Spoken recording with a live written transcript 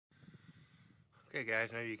Okay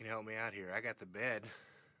guys, maybe you can help me out here. I got the bed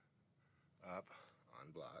up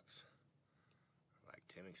on blocks, like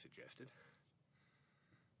Timmy suggested.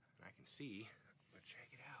 And I can see, but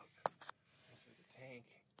check it out. This is the tank.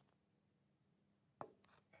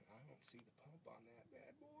 And I don't see the pump on that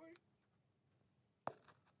bad boy.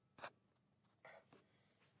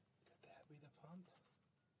 Could that be the pump?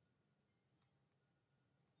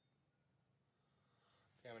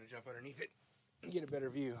 Okay, I'm gonna jump underneath it and get a better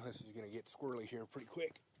view. This is gonna get squirrely here pretty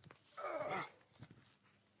quick.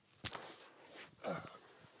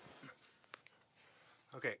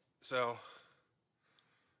 Okay, so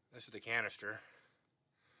this is the canister,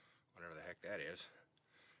 whatever the heck that is,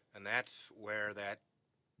 and that's where that,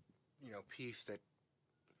 piece that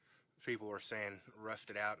people were saying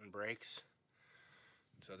rusted out and breaks.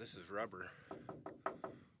 So this is rubber,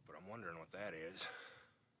 but I'm wondering what that is.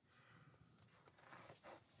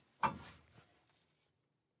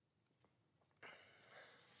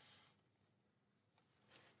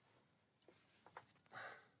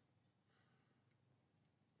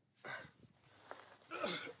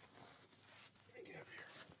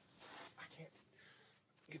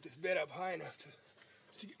 Get this bed up high enough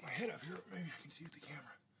to get my head up here. Maybe I can see with the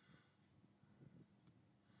camera.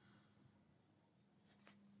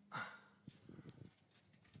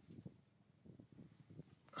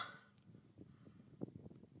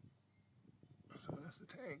 So that's the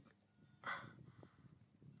tank.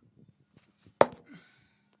 Over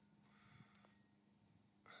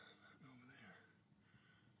there.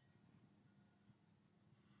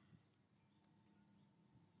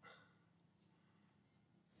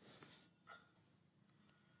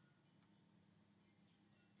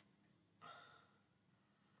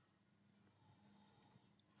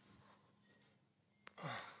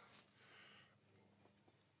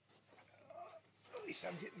 At least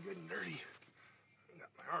I'm getting good and dirty. I got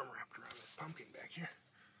my arm wrapped around this pumpkin back here.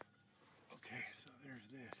 Okay, so there's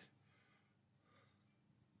this.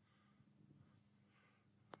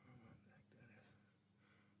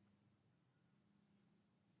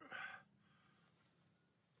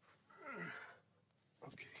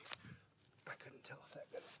 Okay, I couldn't tell if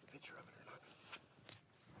that got a picture of it or not.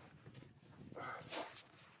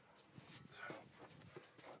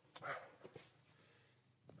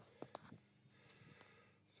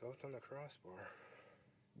 So it's on the crossbar.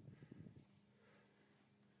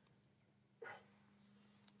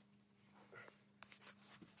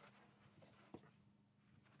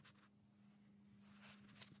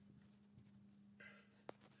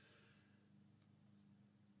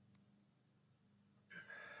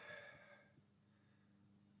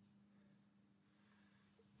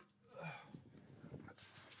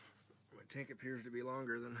 My tank appears to be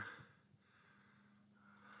longer than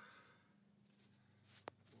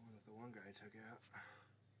the one guy took out.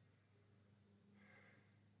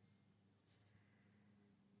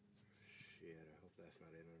 Shit, I hope that's not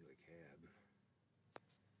in under the cab.